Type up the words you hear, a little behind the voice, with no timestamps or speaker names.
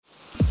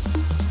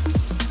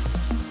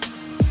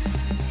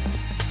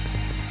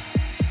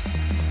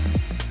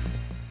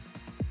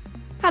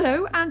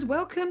Hello and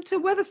welcome to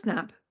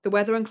Weathersnap, the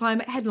weather and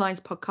climate headlines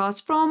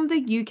podcast from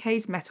the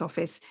UK's Met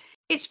Office.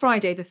 It's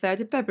Friday, the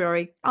 3rd of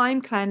February.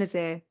 I'm Claire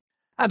Nazir.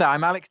 And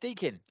I'm Alex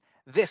Deakin.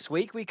 This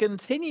week we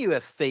continue a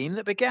theme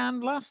that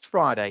began last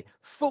Friday: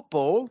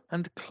 football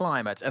and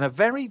climate, and a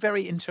very,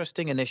 very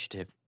interesting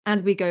initiative.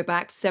 And we go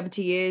back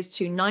 70 years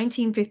to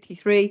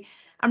 1953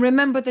 and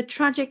remember the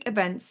tragic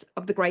events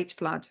of the Great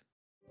Flood.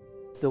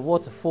 The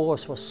water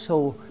force was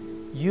so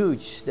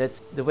huge that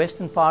the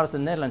western part of the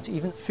Netherlands,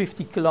 even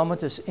 50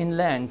 kilometers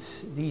inland,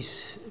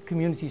 these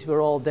communities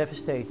were all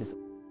devastated.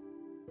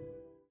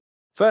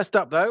 First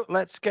up, though,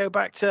 let's go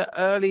back to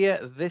earlier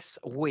this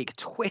week.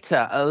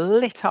 Twitter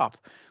lit up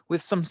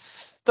with some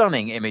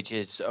stunning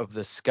images of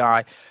the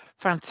sky.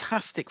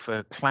 Fantastic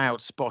for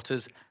cloud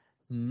spotters.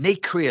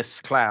 Nacreous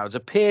clouds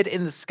appeared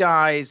in the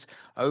skies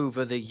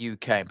over the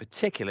UK, and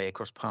particularly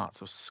across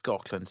parts of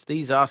Scotland.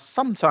 These are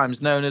sometimes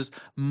known as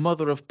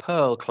mother of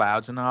pearl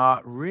clouds and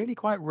are really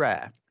quite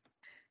rare.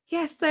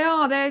 Yes, they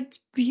are. They're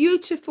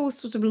beautiful,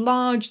 sort of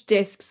large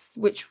discs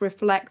which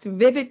reflect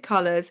vivid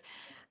colours,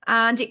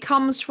 and it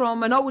comes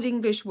from an Old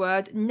English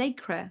word,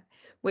 nacre,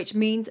 which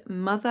means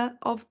mother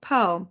of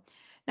pearl.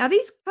 Now,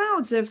 these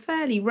clouds are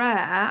fairly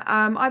rare.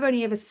 I've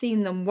only ever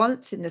seen them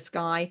once in the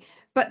sky,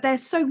 but they're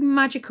so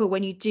magical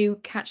when you do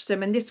catch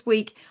them. And this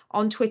week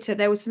on Twitter,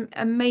 there was some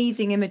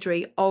amazing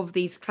imagery of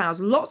these clouds.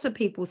 Lots of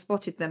people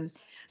spotted them.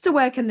 So,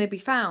 where can they be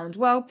found?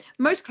 Well,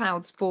 most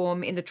clouds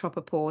form in the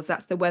tropopause,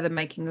 that's the weather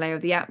making layer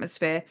of the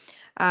atmosphere,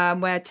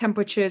 where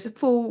temperatures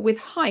fall with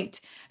height.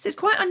 So, it's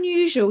quite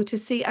unusual to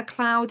see a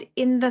cloud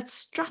in the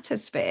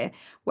stratosphere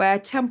where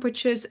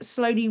temperatures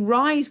slowly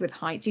rise with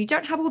height. So, you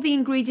don't have all the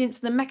ingredients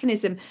and the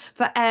mechanism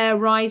for air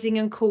rising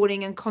and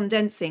cooling and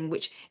condensing,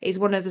 which is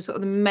one of the sort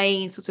of the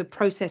main sort of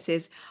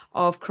processes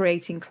of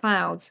creating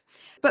clouds.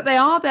 But they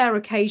are there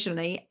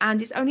occasionally, and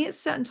it's only at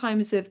certain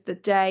times of the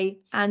day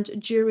and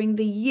during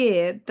the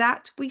year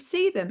that we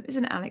see them,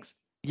 isn't it, Alex?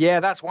 Yeah,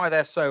 that's why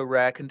they're so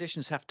rare.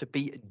 Conditions have to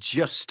be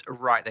just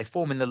right. They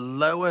form in the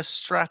lower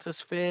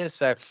stratosphere,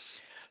 so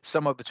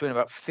somewhere between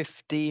about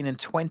 15 and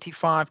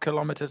 25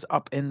 kilometers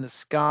up in the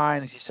sky.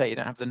 And as you say, you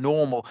don't have the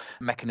normal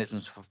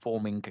mechanisms for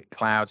forming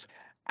clouds.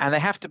 And they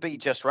have to be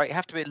just right. You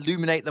have to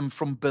illuminate them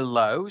from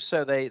below,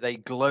 so they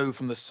glow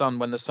from the sun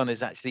when the sun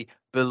is actually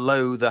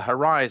below the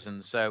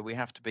horizon. So we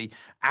have to be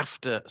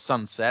after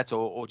sunset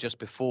or just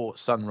before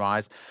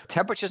sunrise.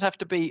 Temperatures have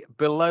to be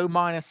below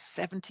minus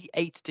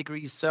 78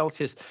 degrees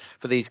Celsius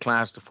for these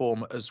clouds to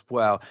form as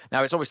well.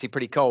 Now, it's obviously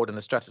pretty cold in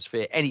the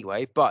stratosphere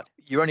anyway, but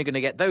you're only going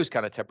to get those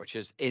kind of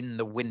temperatures in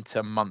the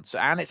winter months.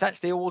 And it's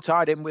actually all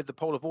tied in with the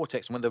polar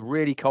vortex. And when the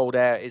really cold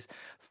air is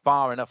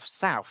far enough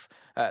south,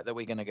 that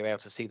we're going to be able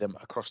to see them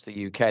across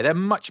the UK. They're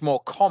much more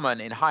common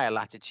in higher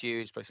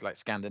latitudes, places like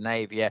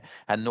Scandinavia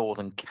and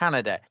northern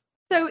Canada.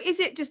 So is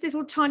it just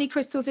little tiny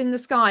crystals in the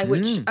sky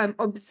which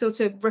sort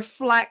of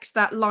reflect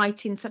that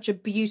light in such a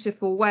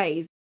beautiful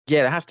way?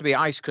 Yeah, there has to be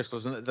ice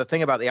crystals, and the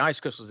thing about the ice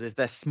crystals is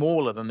they're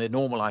smaller than the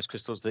normal ice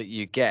crystals that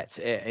you get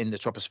in the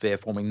troposphere,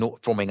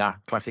 forming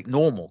our classic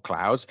normal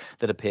clouds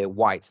that appear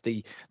white.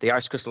 The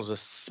ice crystals are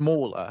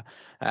smaller,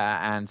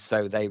 and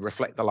so they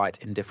reflect the light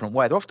in different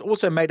way. They're often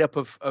also made up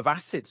of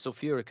acids,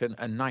 sulfuric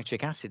and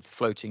nitric acid,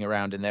 floating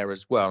around in there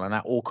as well, and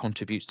that all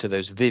contributes to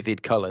those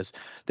vivid colours.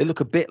 They look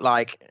a bit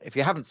like, if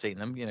you haven't seen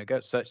them, go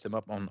search them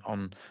up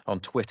on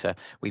Twitter.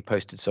 We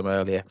posted some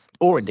earlier,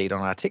 or indeed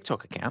on our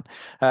TikTok account.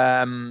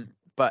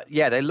 But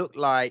yeah, they look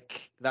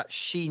like that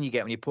sheen you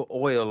get when you put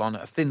oil on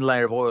a thin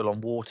layer of oil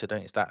on water, don't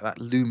you? It's that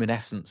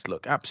luminescence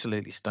look.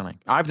 Absolutely stunning.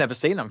 I've never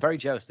seen them. I'm very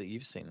jealous that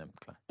you've seen them,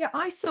 Claire. Yeah,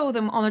 I saw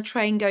them on a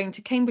train going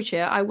to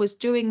Cambridgeshire. I was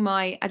doing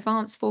my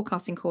advanced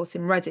forecasting course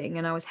in Reading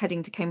and I was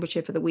heading to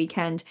Cambridgeshire for the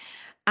weekend.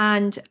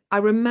 And I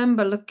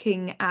remember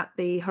looking at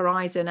the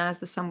horizon as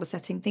the sun was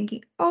setting,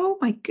 thinking, oh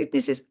my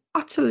goodness, this is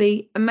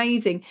utterly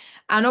amazing.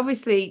 And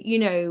obviously,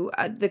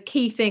 the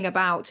key thing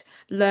about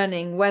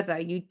learning weather,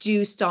 you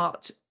do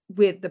start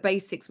with the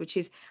basics, which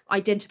is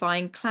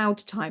identifying cloud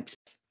types.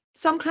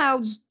 Some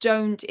clouds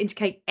don't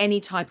indicate any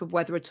type of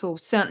weather at all.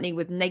 Certainly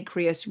with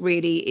nacreous,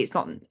 really, it's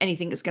not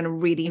anything that's going to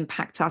really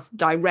impact us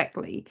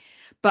directly.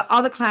 But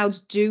other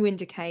clouds do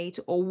indicate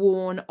or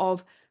warn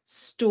of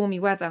stormy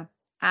weather.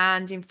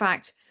 And in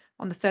fact,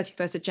 on the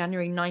 31st of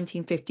January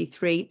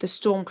 1953, the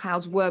storm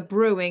clouds were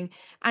brewing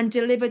and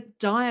delivered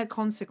dire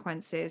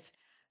consequences.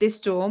 This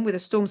storm, with a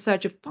storm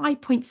surge of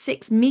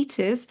 5.6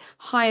 meters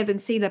higher than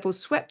sea level,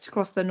 swept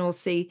across the North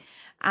Sea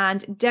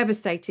and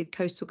devastated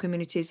coastal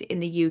communities in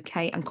the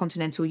UK and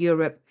continental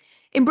Europe.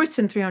 In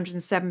Britain,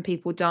 307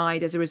 people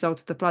died as a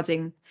result of the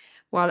flooding,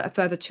 while a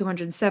further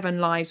 207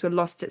 lives were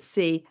lost at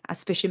sea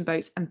as fishing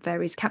boats and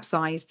ferries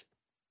capsized.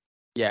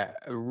 Yeah,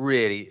 a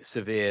really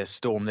severe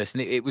storm this, and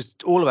it was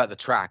all about the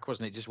track,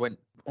 wasn't it? Just went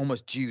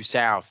almost due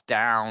south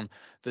down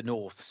the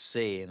North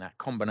Sea, and that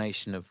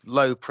combination of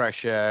low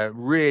pressure,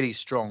 really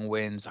strong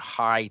winds,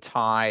 high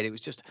tide, it was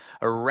just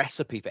a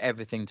recipe for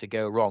everything to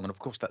go wrong. And of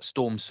course that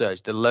storm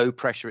surge, the low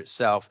pressure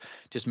itself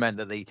just meant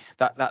that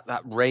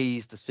that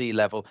raised the sea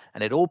level,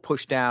 and it all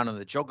pushed down, and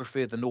the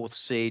geography of the North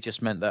Sea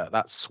just meant that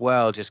that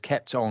swell just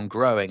kept on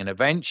growing, and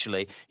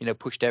eventually,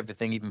 pushed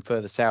everything even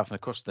further south and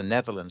across the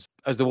Netherlands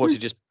as the water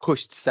just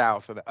pushed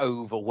south and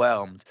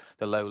overwhelmed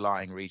the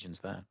low-lying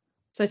regions there.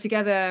 So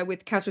together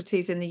with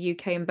casualties in the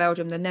UK and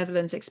Belgium, the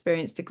Netherlands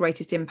experienced the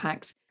greatest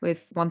impacts,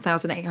 with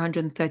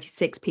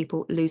 1,836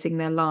 people losing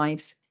their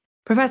lives.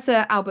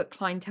 Professor Albert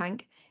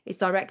Kleintank is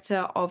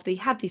director of the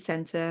Hadley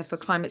Centre for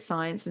Climate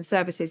Science and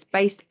Services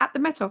based at the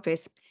Met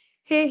Office.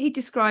 Here he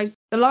describes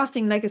the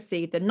lasting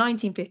legacy the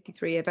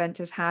 1953 event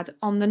has had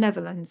on the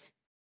Netherlands.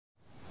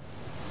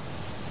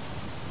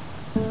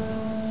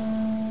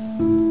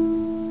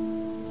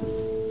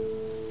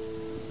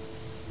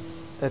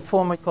 A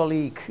former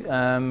colleague,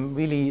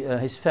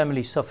 his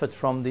family suffered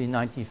from the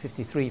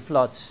 1953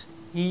 floods.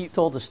 He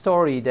told a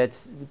story that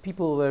the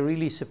people were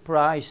really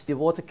surprised. The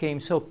water came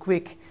so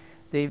quick,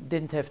 they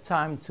didn't have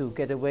time to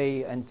get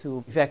away and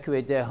to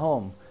evacuate their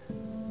home.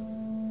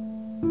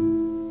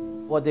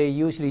 What they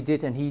usually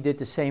did, and he did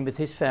the same with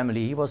his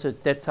family, he was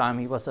at that time,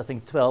 I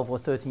think 12 or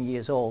 13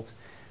 years old.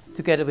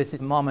 Together with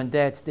his mom and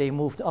dad, they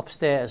moved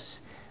upstairs,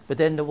 but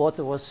then the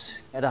water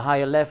was at a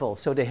higher level,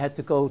 so they had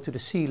to go to the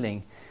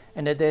ceiling.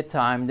 And at that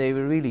time, they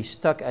were really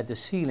stuck at the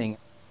ceiling.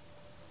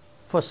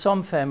 For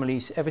some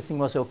families, everything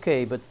was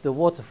okay, but the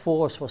water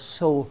force was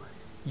so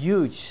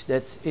huge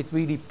that it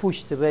really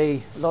pushed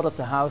away a lot of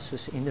the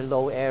houses in the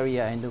low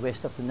area in the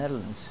west of the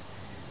Netherlands.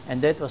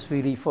 And that was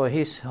really for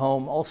his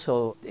home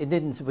also. It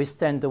didn't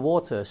withstand the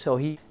water, so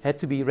he had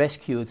to be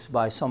rescued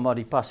by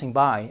somebody passing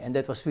by. And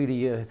that was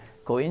really a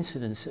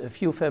coincidence. A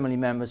few family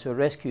members were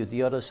rescued,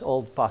 the others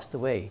all passed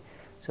away.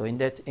 So in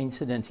that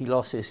incident, he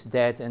lost his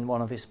dad and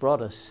one of his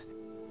brothers.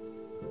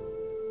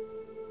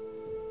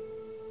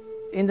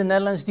 In the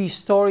Netherlands, these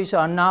stories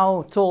are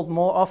now told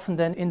more often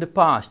than in the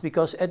past,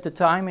 because at the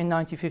time, in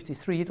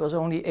 1953, it was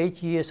only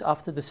 8 years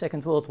after the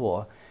Second World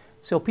War.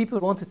 So people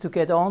wanted to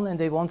get on, and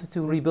they wanted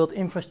to rebuild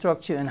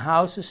infrastructure and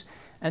houses,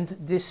 and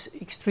this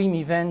extreme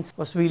event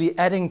was really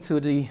adding to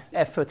the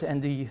effort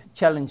and the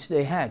challenge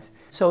they had.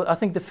 So I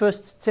think the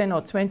first 10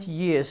 or 20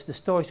 years, the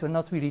stories were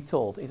not really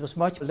told. It was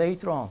much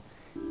later on.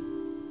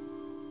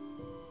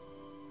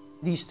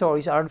 These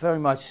stories are very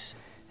much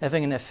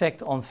having an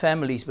effect on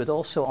families, but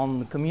also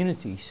on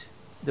communities.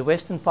 The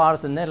western part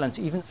of the Netherlands,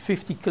 even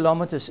 50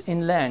 kilometers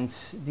inland,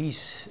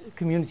 these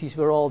communities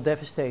were all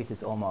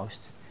devastated almost.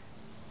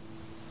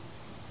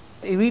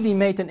 It really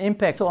made an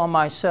impact on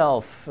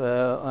myself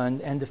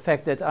and the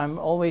fact that I'm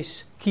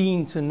always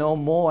keen to know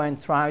more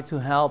and try to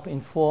help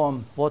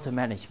inform water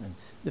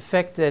management. The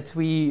fact that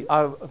we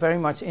are very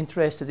much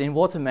interested in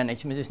water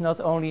management is not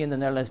only in the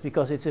Netherlands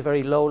because it's a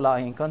very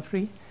low-lying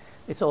country.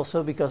 It's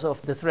also because of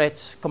the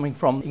threats coming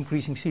from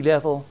increasing sea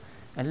level,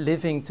 and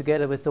living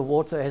together with the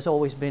water has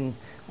always been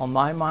on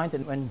my mind,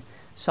 and when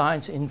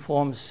science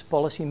informs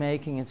policy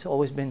making, it's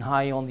always been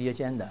high on the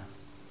agenda.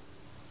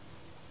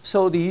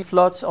 So the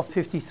floods of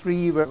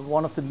 *53 were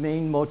one of the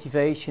main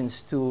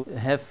motivations to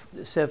have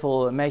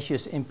several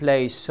measures in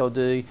place. So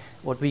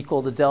what we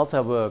call the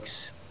delta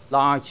works,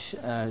 large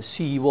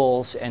sea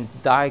walls and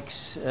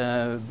dikes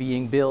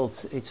being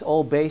built, it's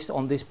all based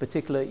on this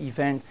particular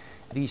event.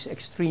 These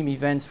extreme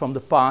events from the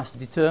past,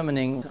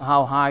 determining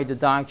how high the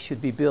dikes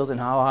should be built and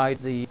how high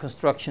the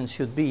construction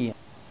should be.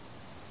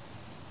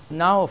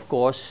 Now, of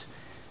course,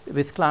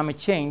 with climate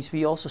change,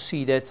 we also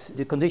see that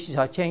the conditions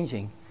are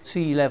changing.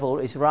 Sea level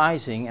is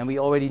rising, and we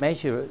already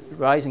measure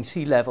rising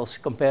sea levels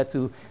compared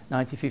to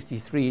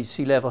 1953.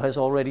 Sea level has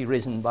already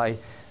risen by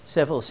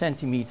several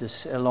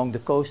centimeters along the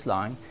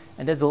coastline,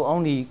 and that will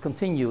only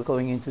continue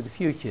going into the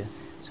future.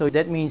 So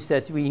that means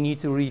that we need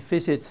to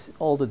revisit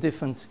all the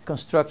different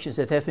constructions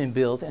that have been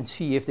built and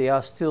see if they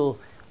are still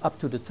up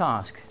to the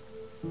task.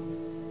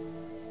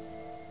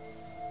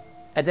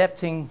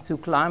 Adapting to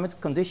climate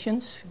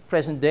conditions,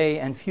 present day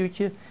and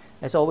future,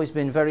 has always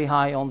been very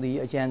high on the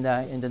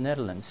agenda in the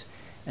Netherlands.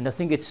 And I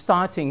think it's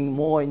starting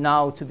more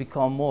now to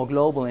become more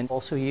global, and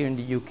also here in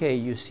the UK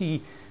you see,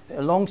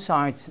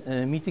 alongside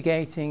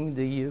mitigating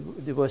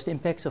the worst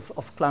impacts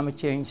of climate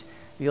change,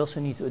 we also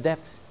need to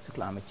adapt to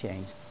climate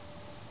change.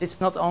 It's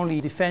not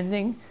only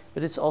defending,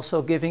 but it's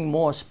also giving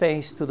more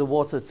space to the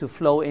water to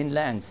flow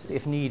inland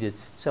if needed.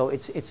 So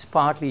it's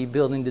partly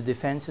building the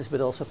defenses, but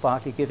also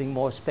partly giving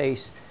more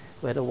space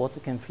where the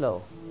water can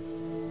flow.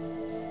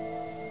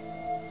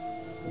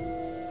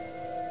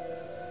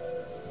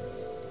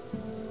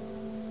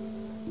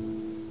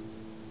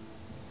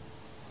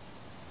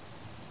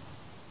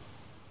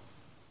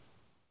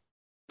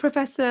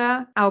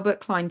 Professor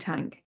Albert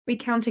Kleintank,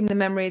 recounting the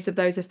memories of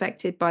those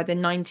affected by the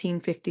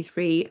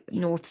 1953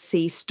 North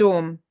Sea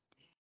storm.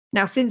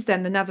 Now, since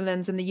then, the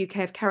Netherlands and the UK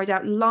have carried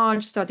out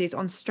large studies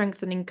on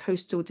strengthening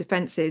coastal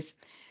defences.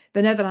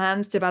 The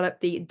Netherlands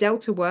developed the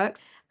Delta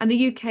Works, and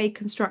the UK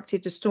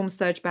constructed a storm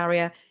surge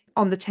barrier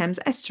on the Thames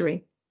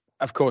estuary.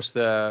 Of course,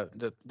 there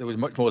was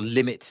much more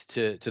limit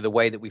to the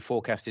way that we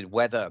forecasted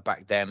weather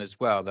back then as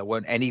well. There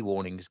weren't any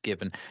warnings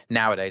given.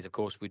 Nowadays, of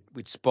course,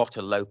 we'd spot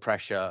a low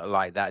pressure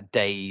like that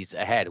days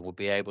ahead, and we'll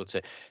be able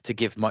to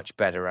give much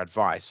better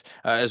advice,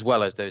 as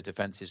well as those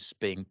defences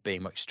being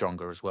much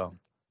stronger as well.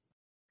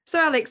 So,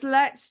 Alex,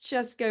 let's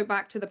just go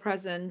back to the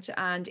present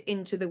and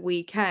into the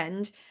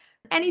weekend.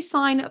 Any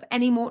sign of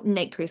any more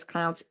nacreous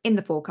clouds in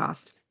the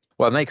forecast?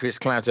 Well, nacreous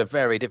clouds are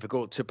very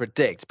difficult to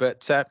predict,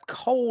 but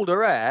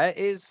colder air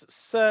is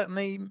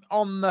certainly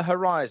on the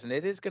horizon.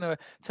 It is going to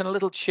turn a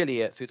little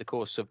chillier through the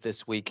course of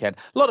this weekend.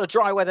 A lot of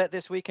dry weather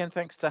this weekend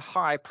thanks to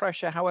high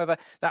pressure. However,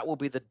 that will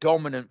be the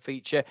dominant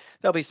feature.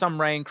 There'll be some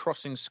rain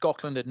crossing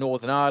Scotland and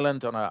Northern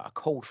Ireland on a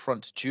cold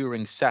front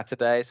during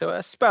Saturday. So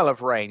a spell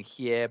of rain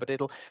here, but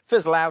it'll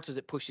fizzle out as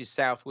it pushes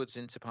southwards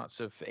into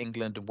parts of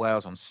England and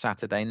Wales on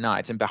Saturday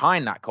night. And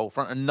behind that cold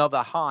front,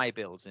 another high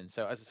builds in.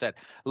 So as I said,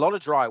 a lot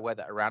of dry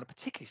weather around.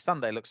 Particularly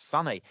Sunday looks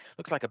sunny,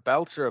 looks like a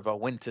belter of a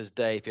winter's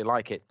day if you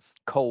like it,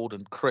 cold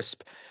and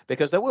crisp,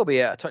 because there will be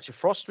a touch of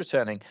frost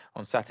returning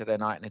on Saturday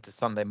night and into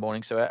Sunday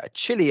morning. So a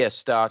chillier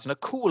start and a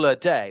cooler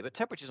day, but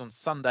temperatures on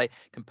Sunday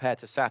compared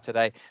to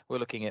Saturday, we're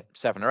looking at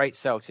 7 or 8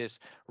 Celsius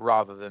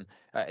rather than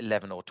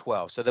 11 or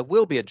 12. So there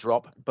will be a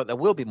drop, but there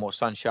will be more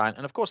sunshine.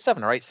 And of course,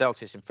 7 or 8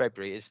 Celsius in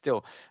February is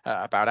still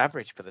about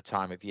average for the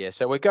time of year.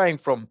 So we're going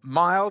from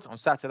mild on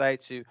Saturday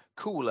to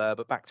cooler,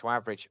 but back to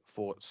average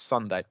for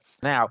Sunday.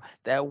 Now,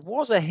 there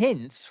was a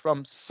hint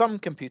from some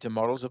computer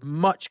models of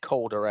much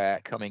colder air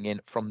coming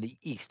in from the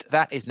east.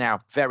 That is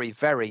now very,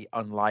 very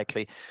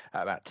unlikely.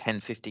 About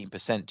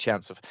 10-15%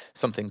 chance of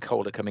something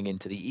colder coming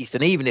into the east.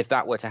 And even if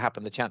that were to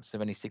happen, the chances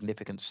of any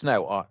significant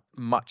snow are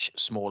much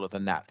smaller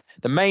than that.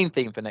 The main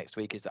theme for next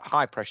week is that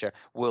high pressure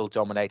will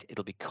dominate.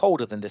 It'll be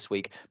colder than this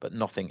week, but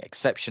nothing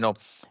exceptional.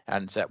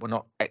 And we're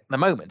not at the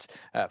moment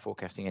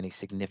forecasting any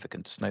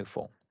significant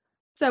snowfall.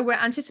 So we're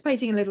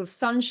anticipating a little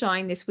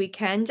sunshine this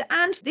weekend.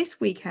 And this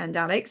weekend,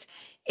 Alex,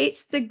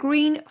 it's the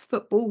Green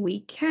Football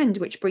Weekend,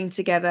 which brings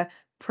together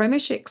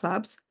Premiership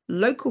clubs,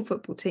 local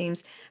football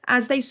teams,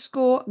 as they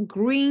score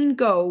green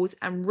goals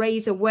and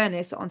raise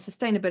awareness on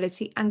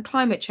sustainability and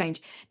climate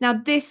change. Now,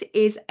 this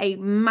is a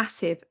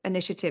massive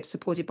initiative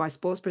supported by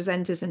sports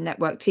presenters and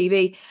network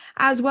TV,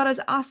 as well as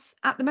us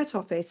at the Met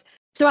Office.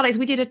 So, Alex,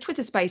 we did a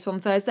Twitter space on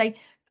Thursday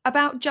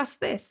about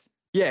just this.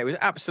 Yeah, it was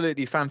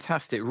absolutely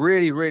fantastic.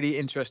 Really, really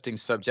interesting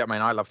subject. I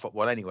mean, I love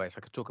football anyway, so I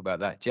could talk about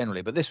that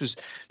generally. But this was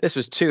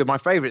two of my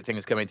favourite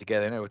things coming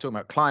together. You know, we're talking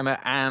about climate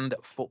and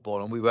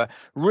football, and we were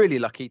really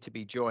lucky to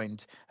be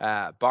joined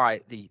by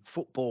the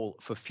Football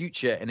for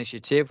Future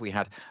initiative. We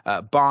had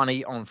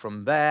Barney on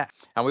from there,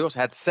 and we also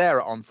had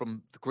Sarah on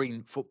from the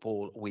Green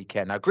Football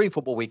Weekend. Now, Green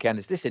Football Weekend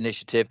is this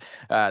initiative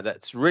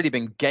that's really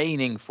been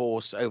gaining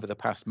force over the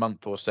past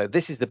month or so.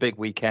 This is the big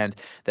weekend.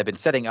 They've been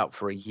setting up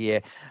for a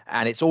year,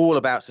 and it's all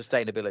about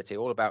sustainability.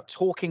 All about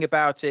talking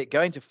about it,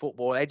 going to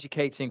football,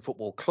 educating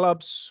football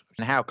clubs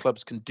and how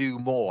clubs can do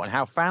more and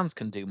how fans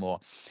can do more.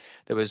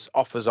 There was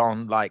offers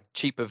on like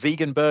cheaper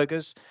vegan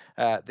burgers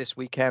this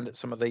weekend at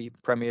some of the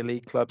Premier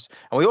League clubs.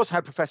 And we also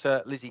had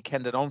Professor Lizzie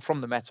Kendon on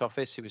from the Met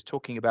Office, who was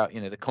talking about,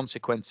 the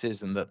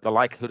consequences and the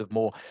likelihood of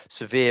more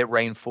severe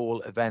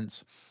rainfall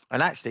events.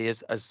 And actually,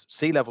 as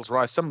sea levels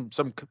rise, some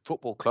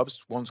football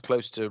clubs, ones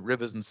close to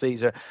rivers and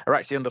seas, are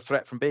actually under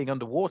threat from being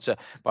underwater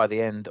by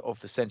the end of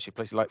the century.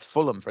 Places like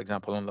Fulham, for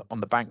example, on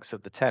the banks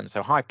of the Thames.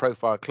 So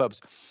high-profile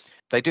clubs,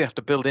 they do have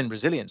to build in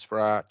resilience for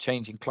our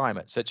changing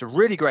climate. So it's a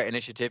really great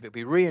initiative. It'll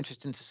be really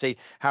interesting to see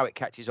how it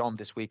catches on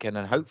this weekend,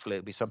 and hopefully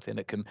it'll be something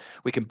that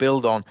we can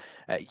build on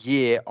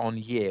year on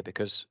year,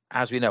 because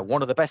as we know,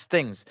 one of the best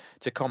things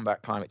to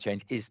combat climate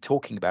change is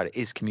talking about it,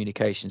 is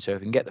communication. So if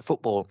we can get the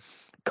football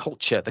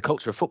culture, the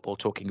culture of football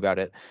talking about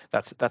it,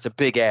 that's a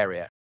big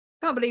area.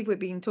 Can't believe we've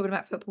been talking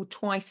about football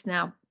twice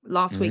now,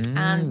 last week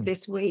and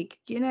this week.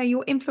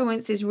 Your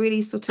influence is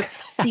really sort of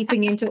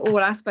seeping into all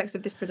aspects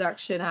of this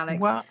production, Alex.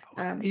 Well,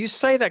 you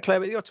say that, Claire,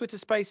 but your Twitter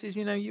Spaces,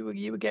 you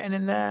were getting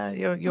in there,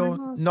 your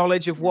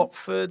knowledge of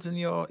Watford and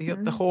your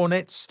the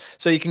Hornets.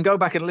 So you can go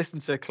back and listen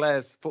to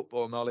Claire's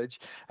football knowledge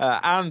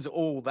and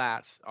all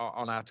that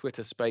on our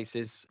Twitter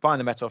Spaces. Find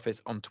the Met Office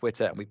on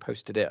Twitter, and we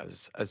posted it,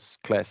 as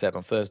Claire said,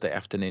 on Thursday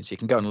afternoon. So you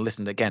can go and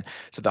listen again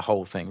to the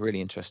whole thing.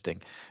 Really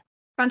interesting.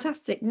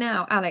 Fantastic.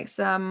 Now, Alex,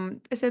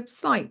 it's a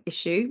slight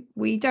issue.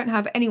 We don't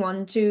have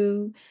anyone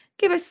to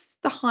give us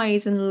the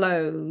highs and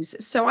lows,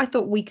 so I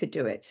thought we could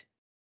do it.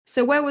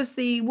 So where was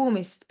the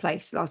warmest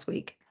place last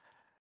week?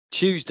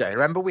 Tuesday.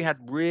 Remember, we had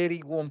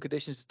really warm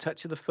conditions. A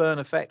touch of the Föhn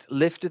effect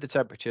lifted the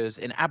temperatures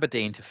in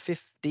Aberdeen to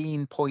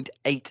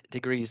 15.8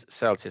 degrees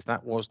Celsius.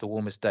 That was the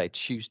warmest day,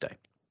 Tuesday.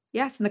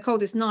 Yes, and the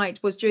coldest night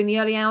was during the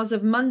early hours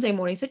of Monday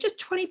morning, so just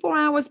 24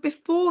 hours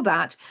before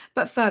that,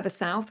 but further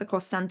south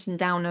across Santon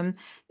Downham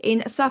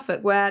in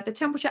Suffolk, where the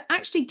temperature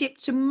actually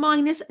dipped to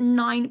minus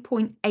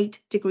 9.8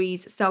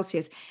 degrees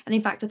Celsius. And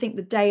in fact, I think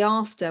the day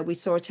after we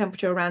saw a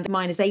temperature around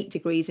minus 8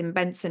 degrees in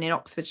Benson in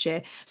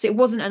Oxfordshire. So it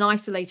wasn't an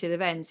isolated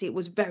event. It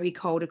was very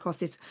cold across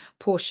this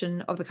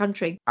portion of the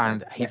country.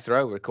 And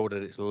Heathrow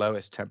recorded its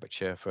lowest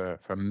temperature for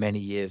many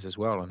years as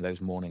well on those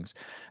mornings.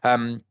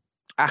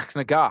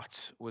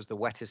 Achnagat was the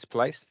wettest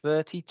place,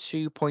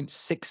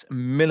 32.6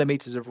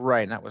 millimeters of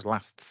rain. That was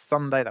last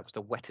Sunday. That was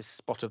the wettest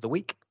spot of the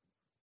week.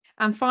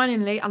 And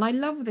finally, and I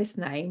love this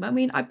name, I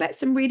mean, I bet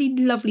some really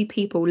lovely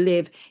people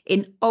live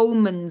in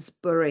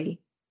Almondsbury.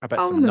 I bet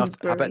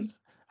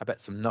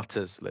some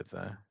nutters live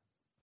there.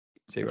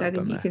 See I what don't I've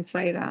done think you there? can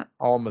say that.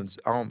 Almonds,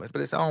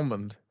 but it's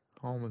almond.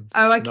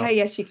 Oh, okay,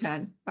 yes, you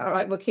can. All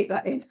right, we'll keep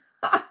that in.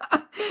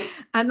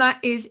 And that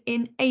is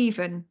in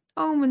Avon,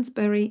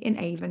 Almondsbury in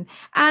Avon.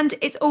 And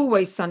it's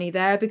always sunny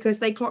there because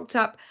they clocked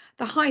up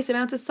the highest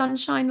amount of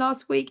sunshine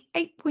last week,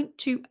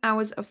 8.2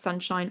 hours of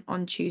sunshine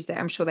on Tuesday.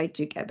 I'm sure they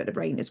do get a bit of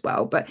rain as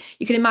well, but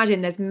you can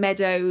imagine there's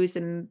meadows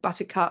and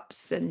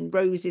buttercups and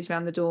roses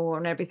around the door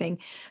and everything.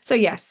 So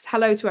yes,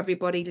 hello to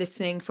everybody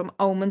listening from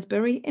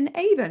Almondsbury in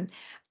Avon.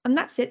 And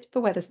that's it for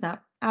Weather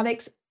Snap.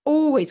 Alex,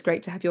 always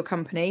great to have your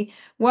company.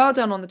 Well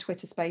done on the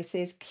Twitter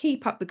Spaces.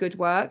 Keep up the good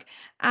work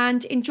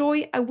and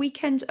enjoy a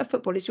weekend of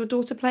football. Is your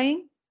daughter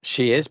playing?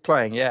 She is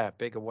playing, yeah.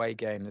 Big away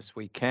game this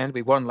weekend.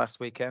 We won last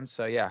weekend,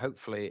 so yeah,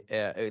 hopefully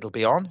it'll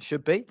be on,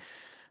 should be.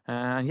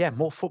 And yeah,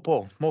 more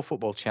football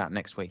chat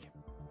next week.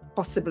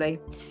 Possibly.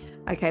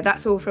 Okay,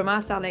 that's all from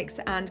us, Alex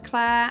and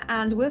Claire,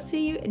 and we'll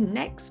see you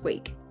next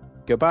week.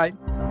 Goodbye.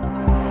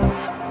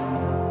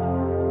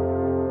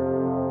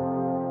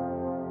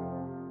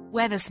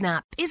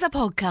 Weathersnap is a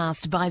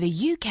podcast by the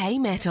UK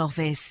Met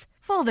Office.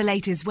 For the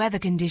latest weather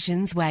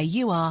conditions where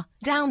you are,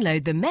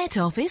 download the Met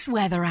Office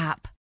weather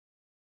app.